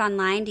things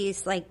online? Do you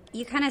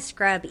you kind of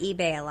scrub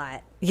eBay a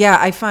lot? Yeah,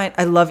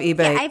 I love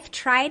eBay. Yeah, I've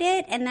tried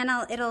it, and then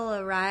it'll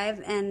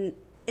arrive, and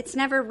it's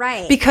never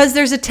right. Because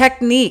there's a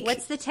technique.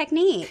 What's the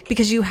technique?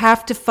 Because you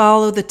have to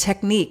follow the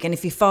technique, and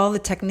if you follow the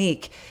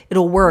technique,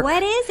 it'll work.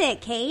 What is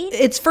it, Kate?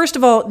 It's, first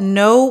of all,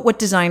 know what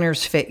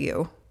designers fit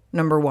you.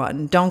 Number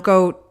one, don't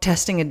go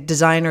testing a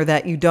designer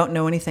that you don't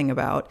know anything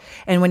about.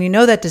 And when you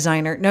know that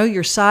designer, know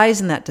your size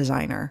in that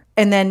designer.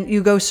 And then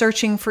you go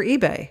searching for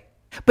eBay.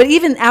 But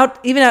even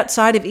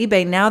outside of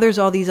eBay, now there's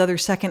all these other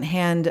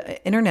secondhand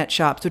internet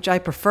shops, which I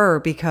prefer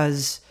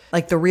because,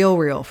 like the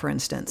Real, for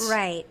instance.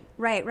 Right,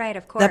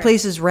 of course. That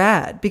place is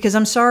rad because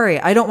I'm sorry,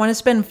 I don't want to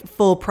spend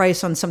full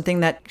price on something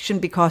that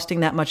shouldn't be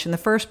costing that much in the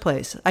first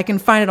place. I can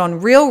find it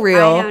on Real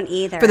I don't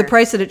either. for the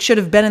price that it should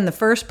have been in the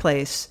first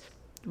place.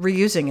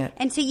 Reusing it.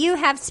 And so you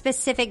have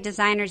specific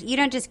designers. You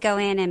don't just go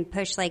in and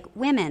push like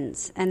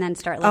women's and then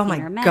start looking,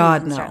 or men's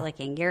and start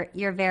looking.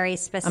 You're very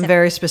specific. I'm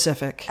very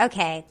specific.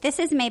 Okay, this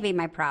is maybe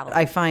my problem.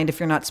 I find if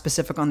you're not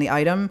specific on the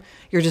item,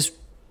 you're just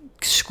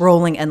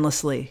scrolling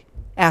endlessly,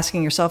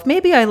 asking yourself,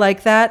 maybe I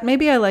like that,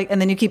 and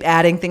then you keep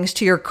adding things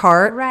to your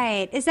cart.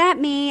 Right. Is that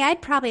me?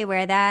 I'd probably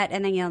wear that,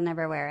 and then you'll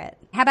never wear it.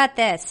 How about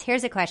this?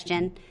 Here's a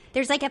question.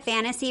 There's like a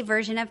fantasy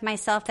version of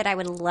myself that I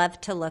would love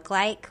to look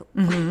like.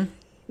 Mm-hmm.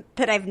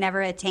 That I've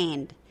never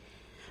attained.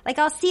 Like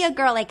I'll see a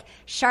girl like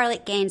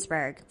Charlotte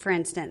Gainsbourg, for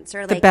instance,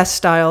 or like the best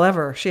style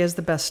ever. She has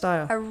the best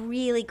style. A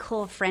really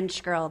cool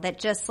French girl that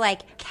just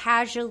like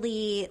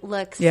casually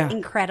looks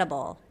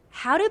incredible.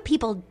 How do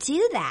people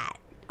do that?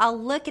 I'll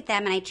look at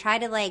them and I try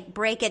to like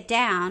break it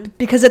down.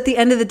 Because at the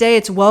end of the day,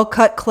 it's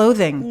well-cut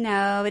clothing.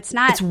 No, it's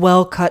not. It's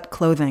well-cut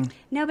clothing.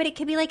 No, but it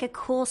could be like a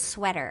cool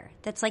sweater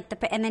that's like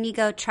and then you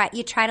try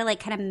to like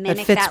kind of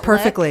mimic that fits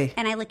perfectly. Look,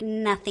 and I look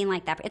nothing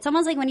like that. It's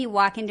almost like when you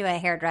walk into a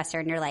hairdresser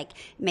and you're like,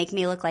 make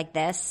me look like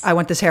this. I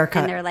want this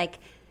haircut. And they're like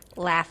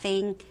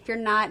laughing. If you're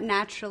not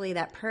naturally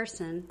that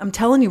person. I'm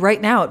telling you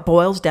right now, it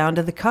boils down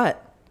to the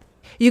cut.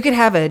 You could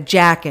have a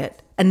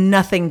jacket, a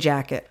nothing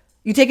jacket.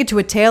 You take it to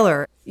a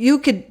tailor, you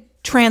could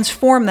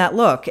transform that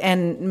look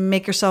and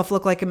make yourself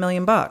look like $1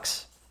 million.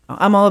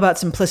 I'm all about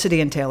simplicity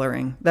and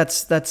tailoring.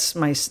 That's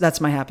my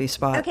happy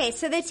spot. Okay,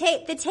 so the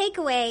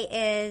takeaway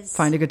is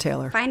find a good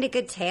tailor. Find a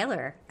good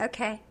tailor.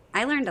 Okay,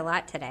 I learned a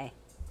lot today.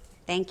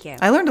 Thank you.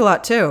 I learned a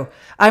lot too.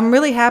 I'm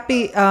really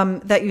happy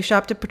that you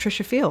shopped at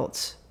Patricia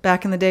Fields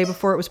back in the day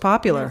before it was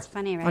popular. That's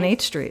funny, right? On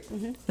 8th Street.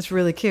 Mm-hmm. That's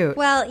really cute.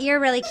 Well, you're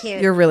really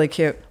cute. You're really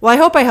cute. Well, I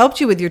hope I helped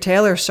you with your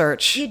tailor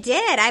search. You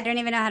did. I don't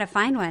even know how to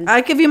find one.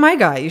 I give you my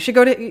guy. You should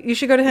go to him.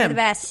 You're the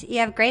best. You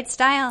have great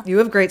style. You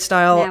have great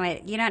style. No,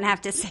 wait. You don't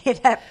have to say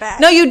that back.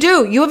 No, you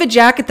do. You have a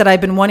jacket that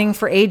I've been wanting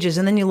for ages,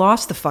 and then you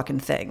lost the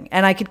fucking thing.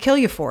 And I could kill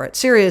you for it.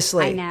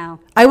 Seriously. I know.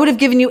 I would have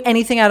given you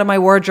anything out of my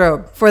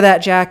wardrobe for that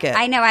jacket.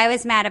 I know. I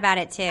was mad about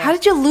it, too. How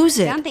did you lose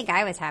it? I don't think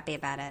I was happy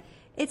about it.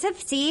 It's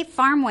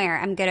farm wear.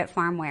 I'm good at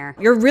farm wear.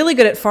 You're really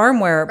good at farm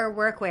wear. Or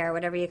workwear,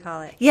 whatever you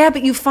call it. Yeah,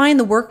 but you find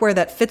the workwear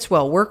that fits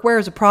well. Workwear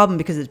is a problem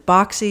because it's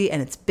boxy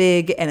and it's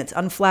big and it's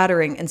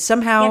unflattering and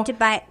somehow... You have to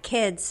buy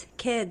kids.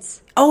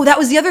 Oh, that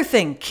was the other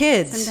thing.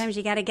 Kids. Sometimes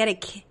you got to get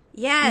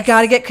Yes. You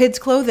got to get kids'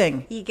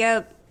 clothing. You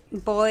go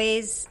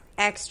boys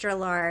extra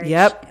large.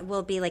 Yep.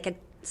 Will be like a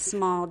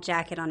small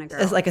jacket on a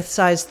girl. It's like a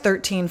size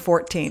 13,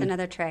 14. It's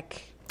another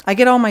trick. I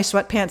get all my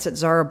sweatpants at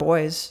Zara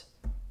Boys.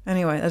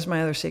 Anyway, that's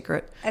my other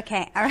secret.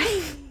 Okay, all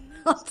right.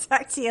 I'll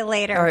talk to you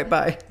later. All right,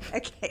 bye.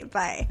 Okay,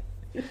 bye.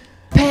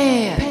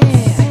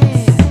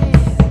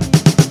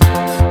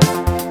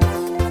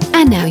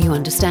 And now you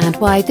understand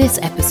why this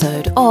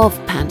episode of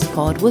Pants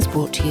Pod was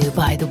brought to you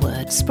by the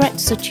word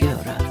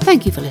Sprezzatura.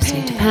 Thank you for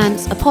listening to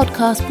Pants, a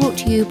podcast brought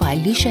to you by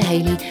Leisha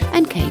Haley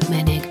and Kate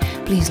Menig.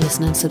 Please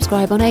listen and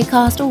subscribe on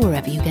Acast or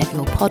wherever you get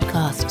your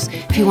podcasts.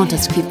 If you want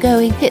us to keep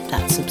going, hit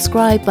that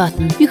subscribe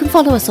button. You can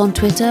follow us on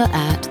Twitter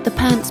at The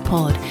Pants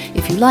Pod.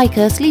 If you like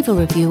us, leave a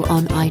review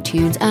on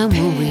iTunes and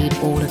we'll read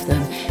all of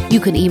them. You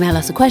can email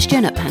us a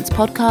question at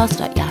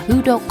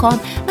pantspodcast@yahoo.com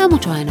and we'll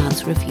try and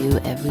answer a few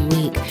every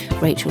week.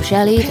 Rachel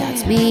Shelley,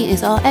 that's me,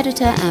 is our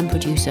editor and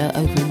producer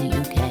over in the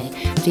UK.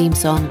 Theme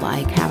song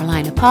by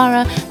Carolina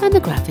Parra and the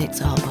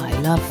graphics are by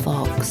Love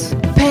Fox.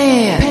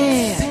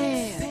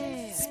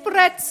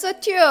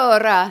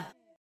 Sprezzatura.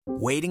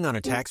 Waiting on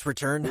a tax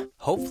return?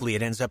 Hopefully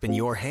it ends up in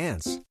your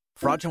hands.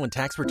 Fraudulent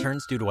tax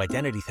returns due to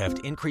identity theft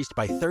increased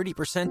by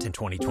 30% in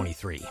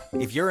 2023.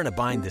 If you're in a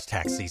bind this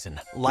tax season,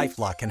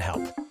 LifeLock can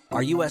help.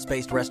 Our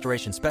U.S.-based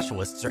restoration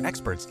specialists are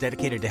experts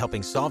dedicated to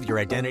helping solve your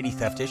identity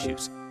theft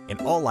issues. And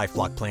all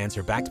LifeLock plans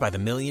are backed by the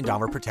 $1 Million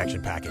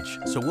Protection Package.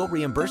 So we'll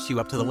reimburse you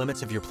up to the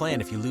limits of your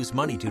plan if you lose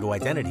money due to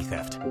identity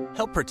theft.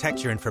 Help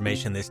protect your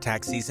information this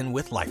tax season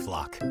with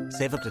LifeLock.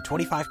 Save up to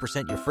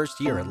 25% your first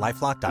year at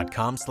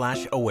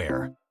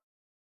LifeLock.com/aware.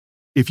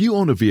 If you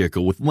own a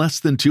vehicle with less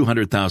than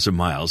 200,000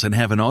 miles and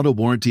have an auto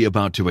warranty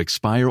about to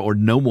expire or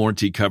no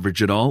warranty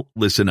coverage at all,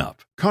 listen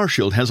up.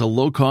 CarShield has a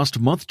low-cost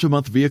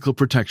month-to-month vehicle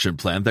protection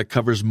plan that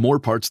covers more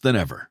parts than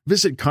ever.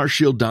 Visit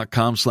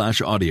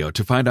carshield.com/audio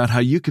to find out how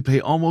you could pay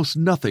almost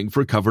nothing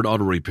for covered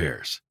auto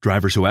repairs.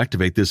 Drivers who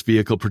activate this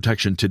vehicle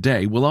protection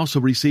today will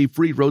also receive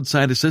free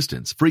roadside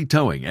assistance, free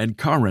towing, and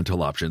car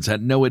rental options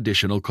at no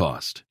additional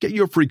cost. Get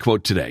your free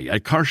quote today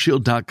at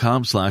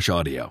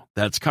carshield.com/audio.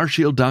 That's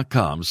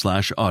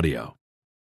carshield.com/audio.